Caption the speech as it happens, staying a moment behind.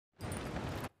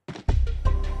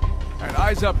Alright,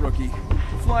 eyes up, rookie.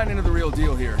 We're flying into the real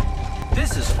deal here.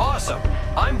 This is awesome.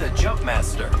 I'm the jump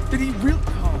master. Did he really?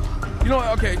 Oh. You know what?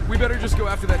 Okay, we better just go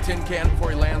after that tin can before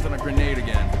he lands on a grenade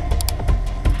again.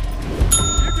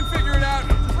 You can figure it out.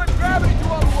 Just let gravity do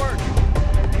all the work.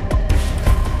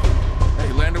 Hey,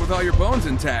 you landed with all your bones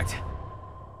intact.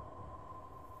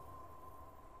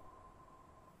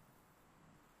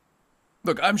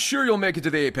 Look, I'm sure you'll make it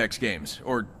to the Apex games,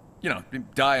 or, you know,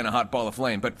 die in a hot ball of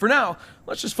flame, but for now,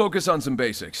 let's just focus on some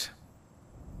basics.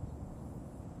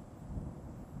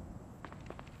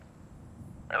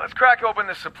 All right, let's crack open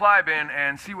this supply bin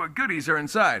and see what goodies are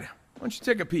inside. Why don't you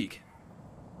take a peek?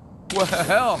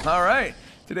 Well, alright.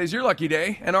 Today's your lucky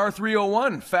day. An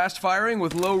R301, fast firing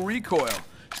with low recoil.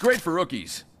 It's great for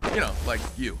rookies. You know, like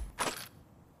you.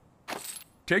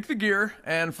 Take the gear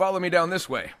and follow me down this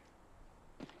way.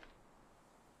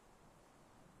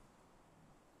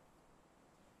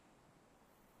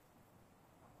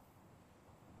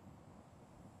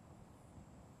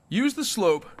 Use the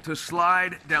slope to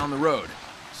slide down the road.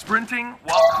 Sprinting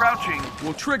while crouching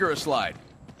will trigger a slide.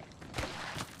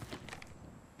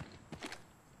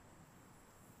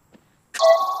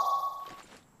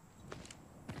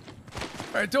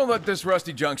 Alright, don't let this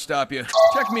rusty junk stop you.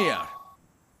 Check me out.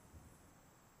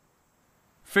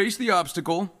 Face the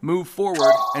obstacle, move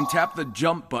forward, and tap the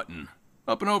jump button.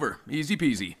 Up and over. Easy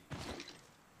peasy.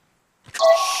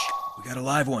 Shh! We got a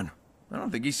live one. I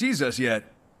don't think he sees us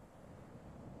yet.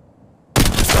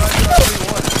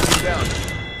 Down.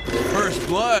 First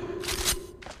blood.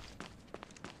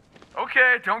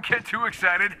 Okay, don't get too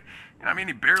excited. I mean,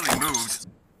 he barely moved.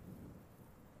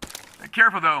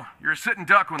 Careful though, you're a sitting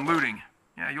duck when looting.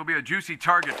 Yeah, you'll be a juicy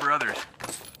target for others.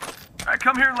 Alright,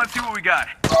 come here and let's see what we got.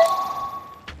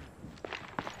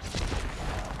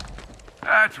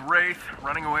 That's Wraith,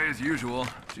 running away as usual.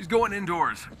 She's going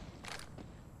indoors.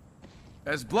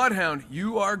 As Bloodhound,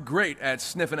 you are great at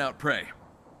sniffing out prey.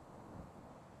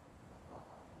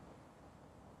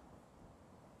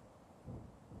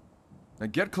 Now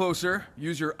get closer,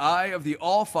 use your Eye of the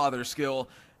All-Father skill,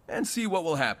 and see what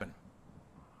will happen.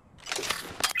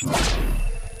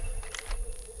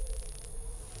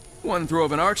 One throw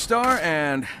of an arc star,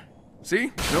 and...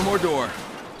 see? No more door.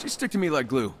 Just stick to me like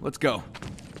glue. Let's go.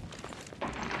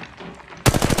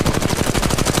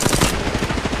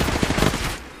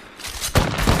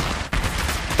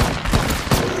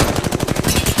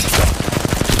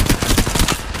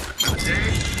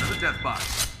 Another death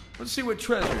box. Let's see what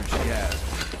treasure she has.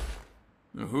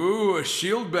 Ooh, a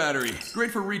shield battery. Great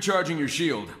for recharging your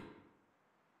shield.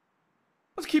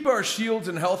 Let's keep our shields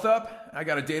and health up. I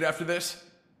got a date after this.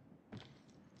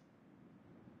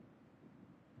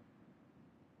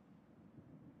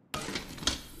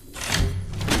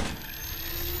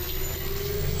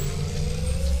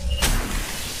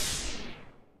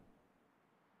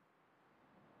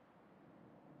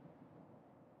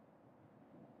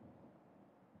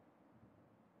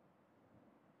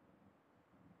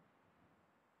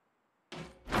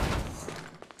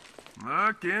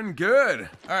 Looking good.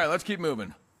 All right, let's keep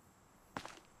moving.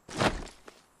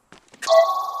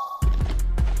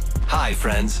 Hi,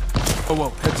 friends. Whoa,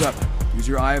 heads up. Use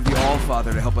your Eye of the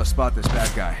All-Father to help us spot this bad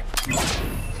guy.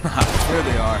 There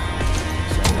they are.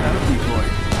 Setting out a decoy.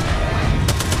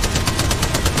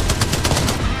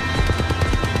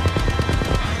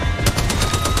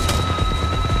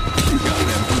 You got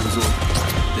them, 𝗍𝗁.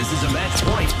 This is a match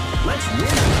point. Let's win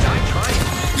or die trying.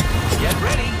 Get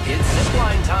ready, it's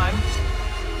zipline time.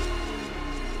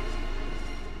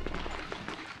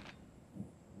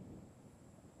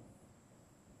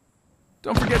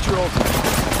 Don't forget your ult.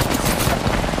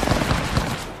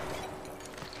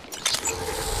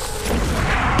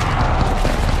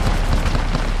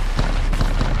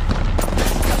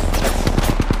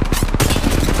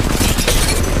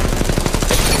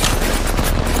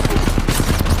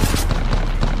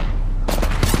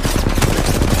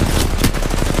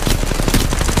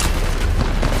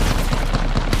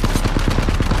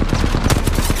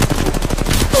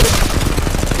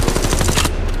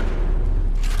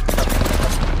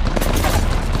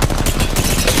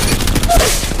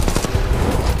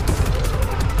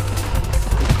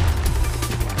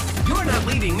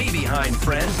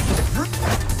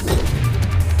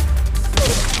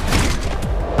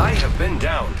 I have been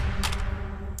downed.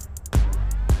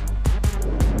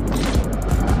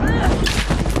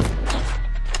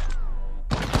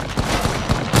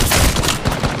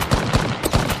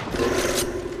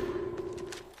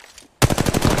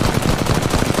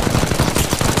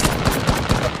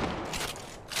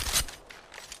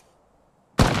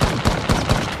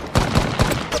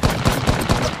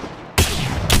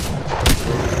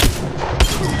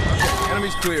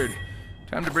 Enemies cleared.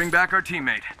 Time to bring back our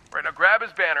teammate. Right, now grab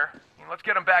his banner, and let's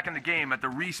get him back in the game at the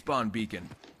respawn beacon.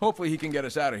 Hopefully he can get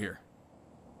us out of here.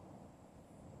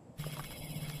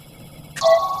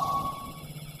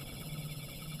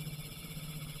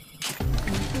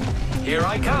 Here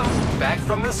I come, back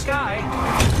from the sky.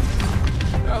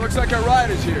 Looks like our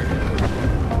ride is here.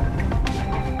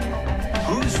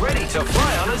 Who's ready to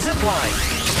fly on a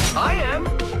zipline? I am.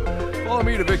 Follow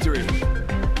me to victory.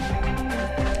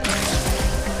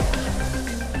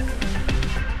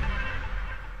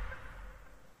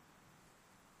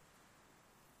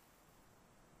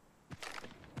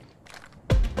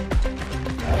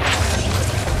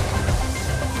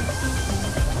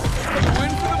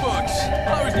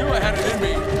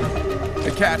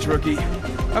 Catch, rookie.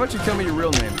 How about you tell me your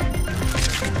real name?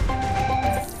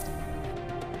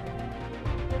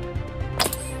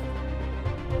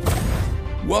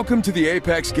 Welcome to the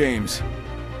Apex Games.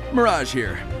 Mirage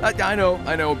here. I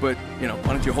know, but, you know,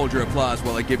 why don't you hold your applause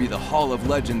while I give you the Hall of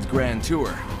Legends Grand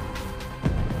Tour?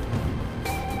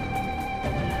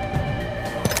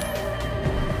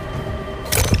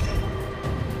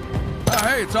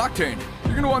 Hey, it's Octane.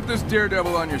 You're gonna want this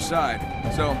daredevil on your side,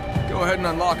 so go ahead and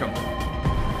unlock him.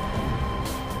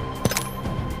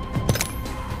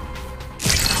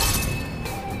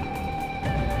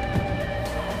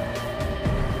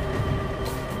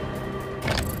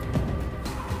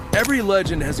 Every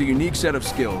legend has a unique set of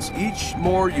skills, each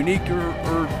more uniquer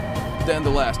than the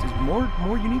last. Is more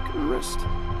uniquerist?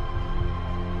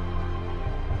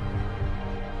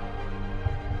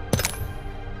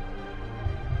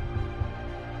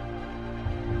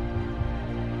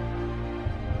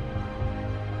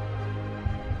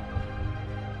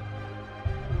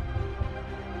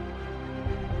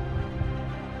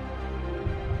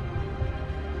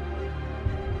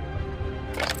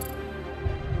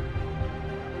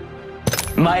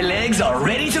 My legs are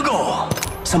ready to go.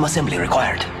 Some assembly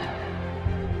required.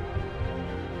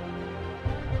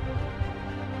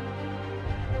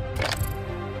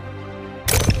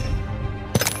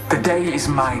 The day is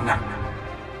mine.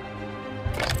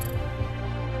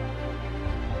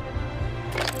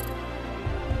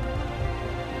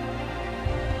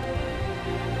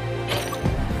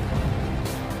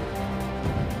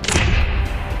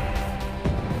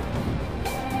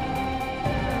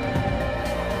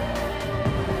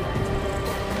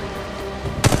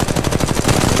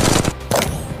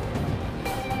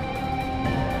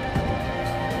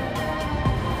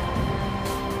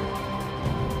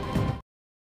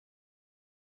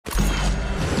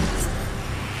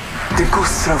 The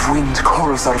gusts of wind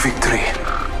calls our victory.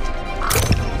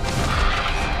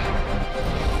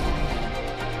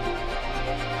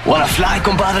 Wanna fly,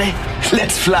 compadre?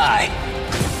 Let's fly.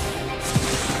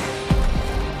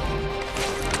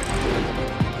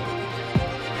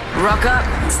 Rock up.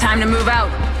 It's time to move out.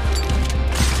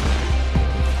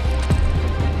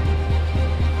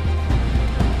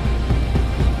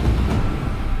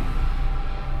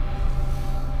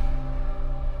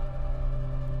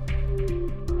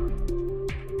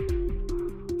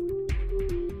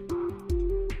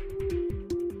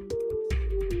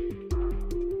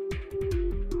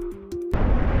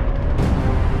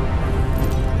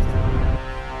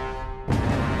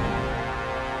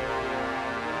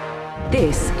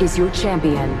 This is your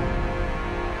champion.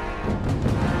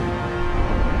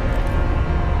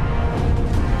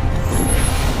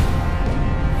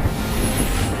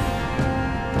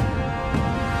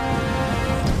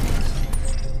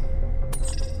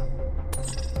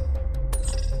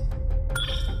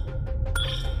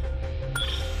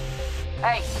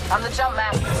 Hey, I'm the jump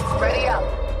master. Ready up.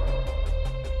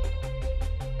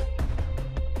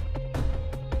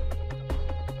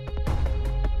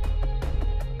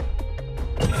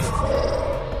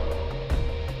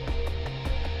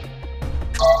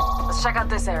 Let's check out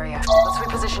this area. Let's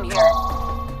reposition here.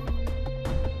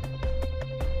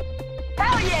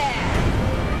 Hell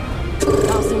yeah!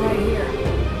 Tossing right here.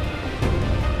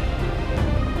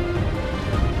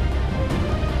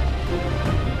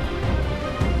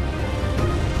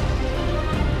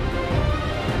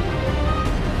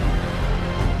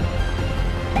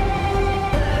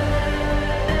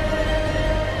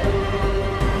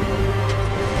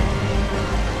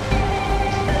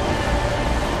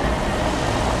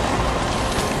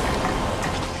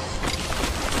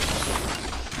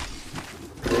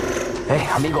 Hey,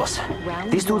 amigos.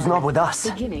 These dudes not with us.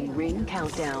 Beginning ring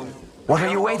countdown. What are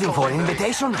you waiting for?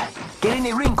 Invitation? Get in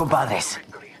the ring, compadres.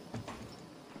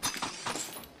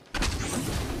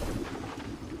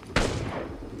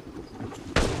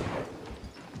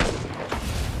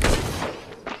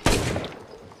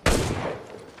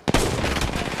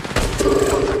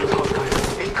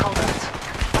 In combat.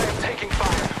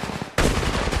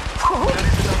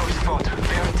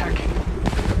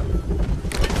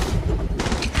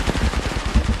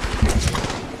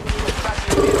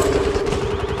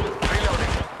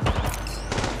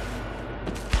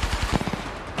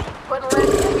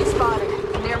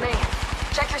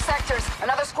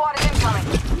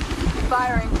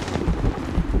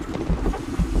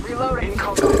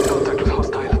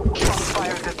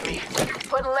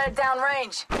 wouldn't let it down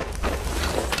range.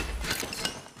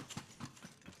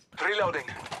 Reloading.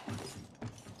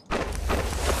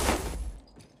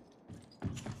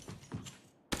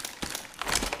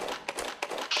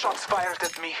 Shots fired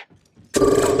at me.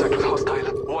 Contact with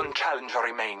hostile. One challenger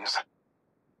remains.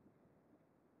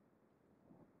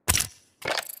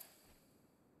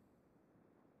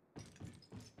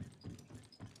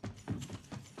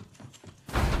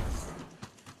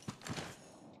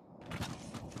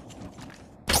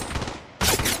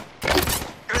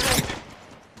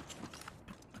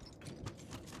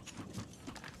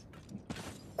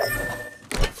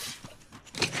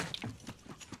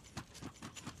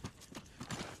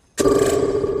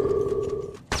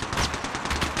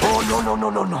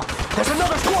 No. There's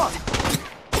another squad!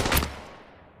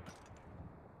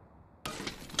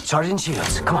 Charging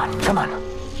shields. Come on.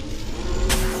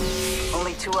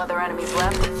 Only 2 other enemies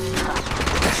left.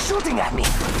 They're shooting at me!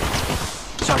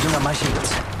 Charging on my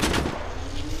shields.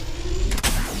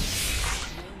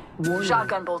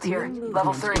 Shotgun bolt here.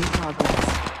 Level 3.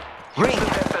 Ring!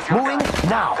 Moving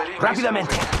now!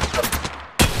 Rápidamente!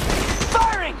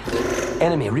 Firing!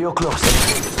 Enemy real close.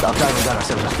 About time we got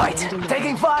ourselves a fight.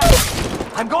 Taking fire!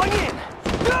 I'm going in!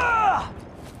 Ah!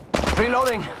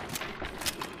 Reloading.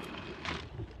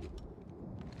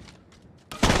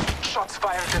 Shots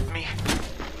fired at me.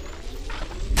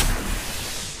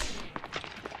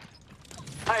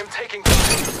 I am taking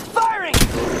fire. Firing!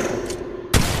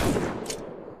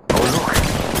 Oh look,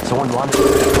 someone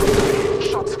wanted.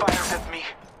 Shots fired at me.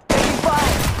 Taking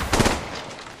fire!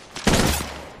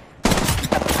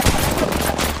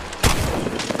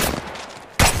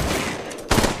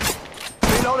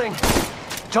 Reloading.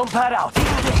 Jump pad out.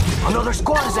 Another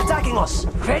squad is attacking us.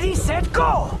 Ready, set,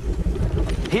 go!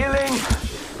 Healing.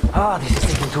 This is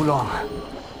taking too long.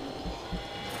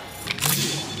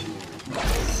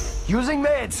 Using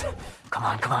meds. Come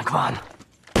on.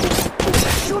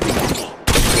 They're shooting at me.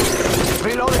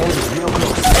 Reloading. Enemies real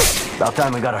close. About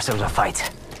time we got ourselves a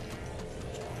fight.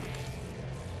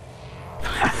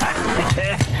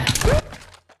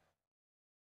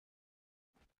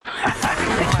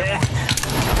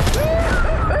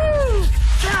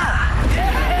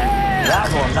 That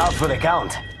one's out for the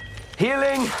count.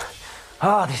 Healing.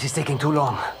 This is taking too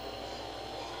long.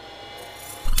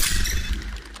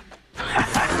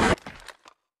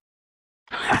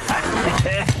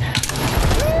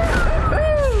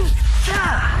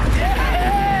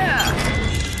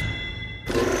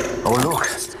 Oh look,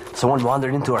 someone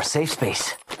wandered into our safe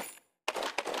space.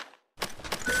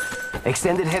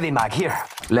 Extended heavy mag here,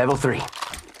 level 3.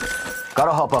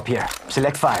 Gotta hop up here,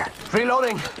 select fire.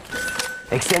 Reloading.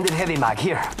 Extended heavy mag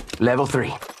here, level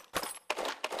 3.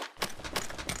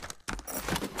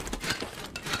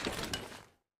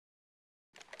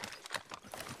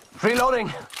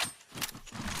 Reloading.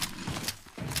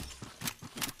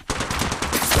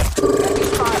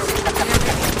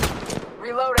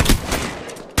 Reloading.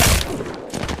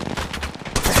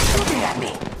 They're shooting at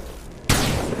me.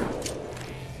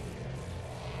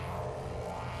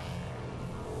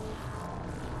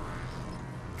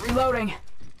 Reloading.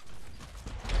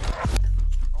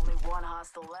 Only 1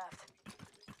 hostile left.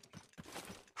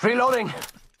 Reloading.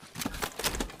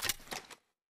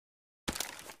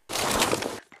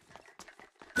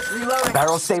 Reloading.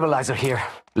 Barrel stabilizer here,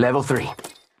 level 3.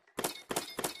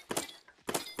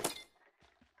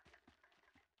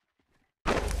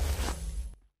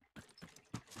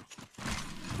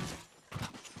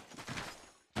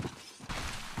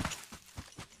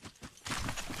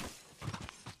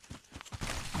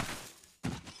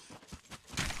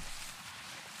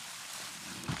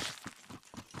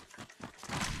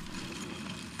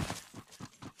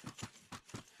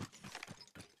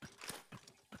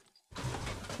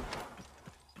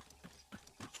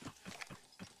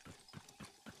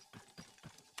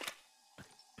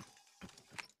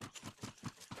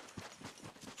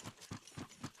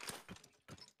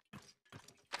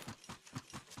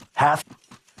 Half.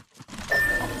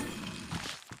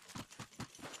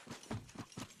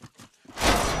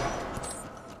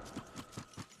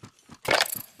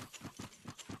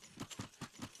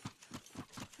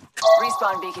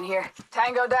 Respawn beacon here.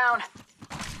 Tango down.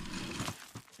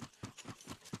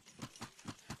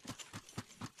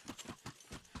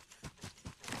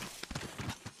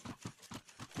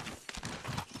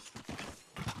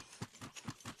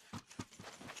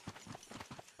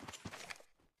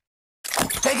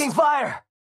 Taking fire!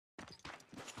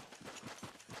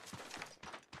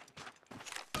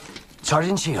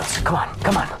 Charging shields. Come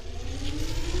on.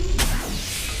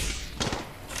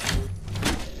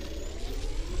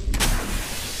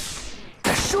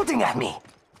 They're shooting at me!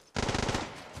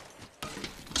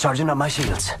 Charging up my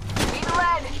shields. Need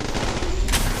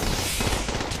lead.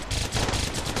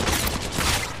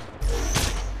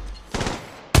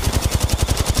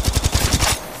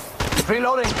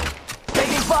 Reloading.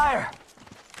 Taking fire.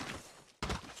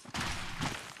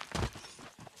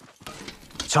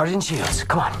 Charging shields.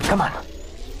 Come on, come on.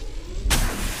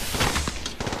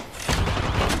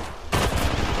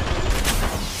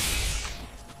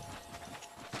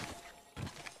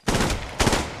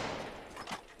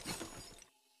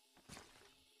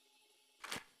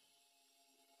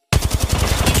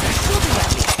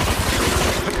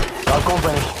 Our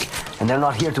company, and they're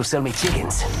not here to sell me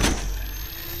chickens.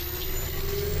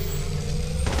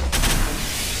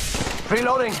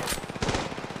 Reloading.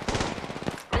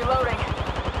 Reloading.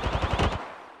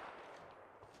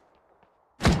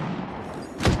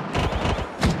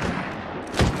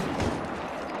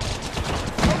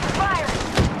 Taking fire.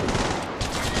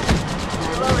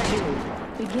 Reloading.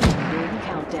 Beginning ring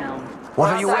countdown. What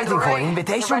are you Outside waiting the for? ring.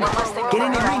 Invitation? Get ready for a Get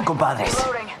in the whirlwind. ring, compadres.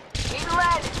 Reloading. Need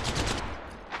lead.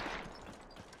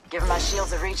 Give my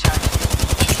shields a recharge.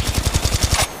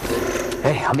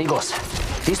 Hey, amigos.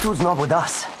 This dude's not with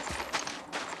us.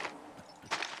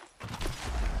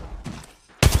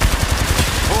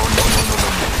 Oh, no, no, no,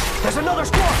 no. There's another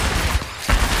squad!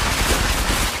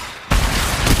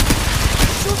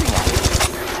 Shooting at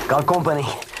me. Got company,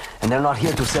 and they're not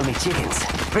here to sell me chickens.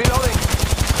 Reloading.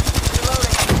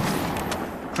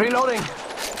 Reloading.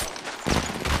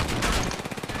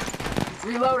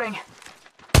 Reloading. Reloading.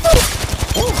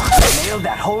 Ooh, nailed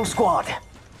that whole squad.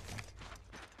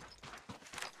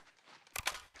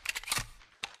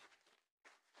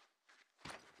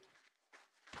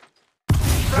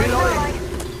 Reloading.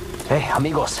 Hey,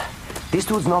 amigos. This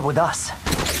dude's not with us.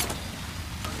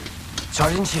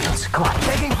 Charging shields. Come on.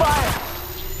 Taking fire.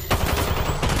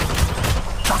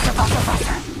 Faster, faster,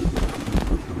 faster.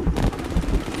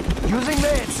 Using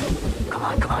meds. Come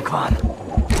on, come on, come on.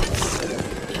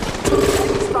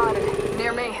 Spotted.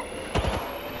 Near me.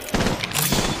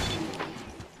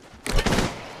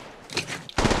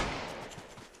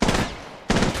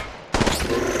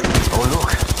 Oh,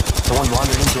 look. Someone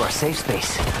wandered into our safe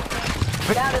space.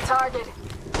 Down to target.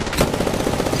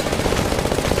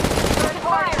 Third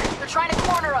fire. They're trying to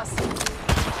corner us.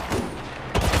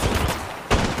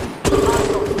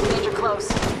 Hostile. Danger close.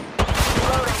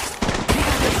 Reloading.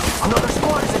 Another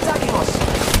squad is attacking us.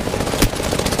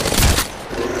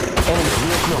 Enemy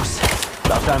real close.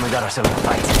 About time we got ourselves in a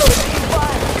fight. Taking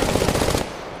fire.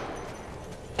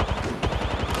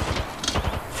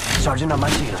 Charging up my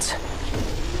shields.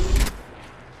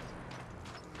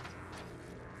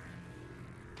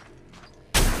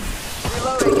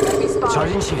 Reloading. Enemy spotted.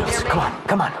 Charging shields. Near me. Come on,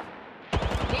 come on.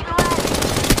 Need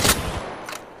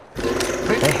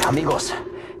lead. Hey, amigos.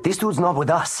 This dude's not with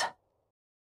us.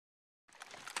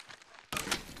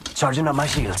 Charging up my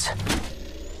shields.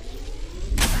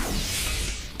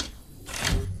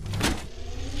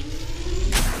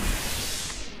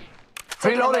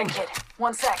 Taking a Reloading. med kit.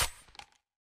 1 sec.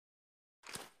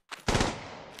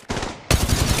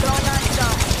 Throwing Iron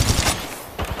Star.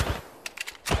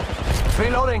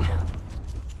 Reloading.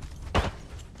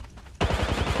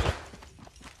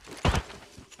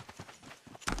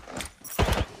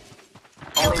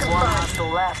 Only one hostile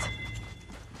left.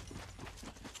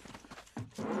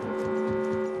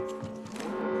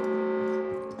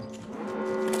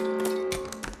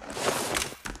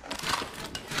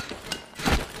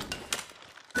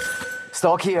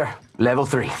 Stock here. Level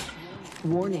 3.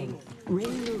 Warning.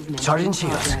 Ring movement. Charging in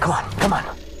shields. progress. Come on, come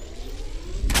on.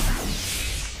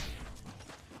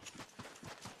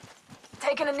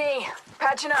 Taking a knee.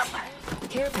 Patching up.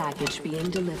 Care package being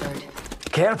delivered.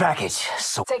 Care package.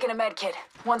 So Taking a med kit.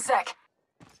 1 sec.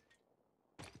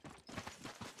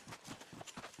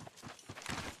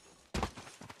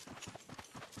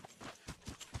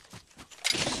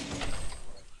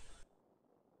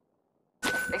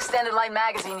 Extended light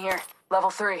magazine here. Level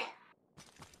 3.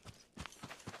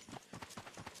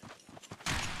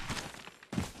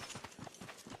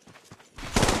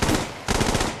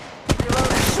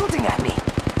 Reloading. shooting at me.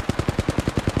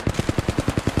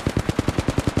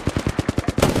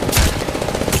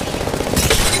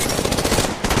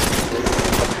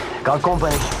 Got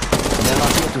company. They're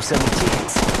not here to sell me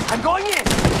chickens. I'm going in!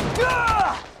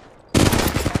 Ah!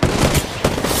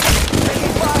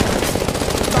 Taking fire!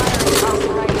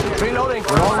 Hostile right here. Reloading.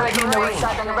 We're already in the ring.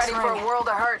 Second, ready for a world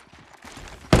of hurt.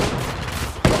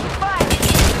 Fire!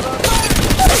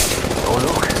 Oh,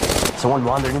 look. Someone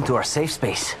wandered into our safe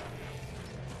space.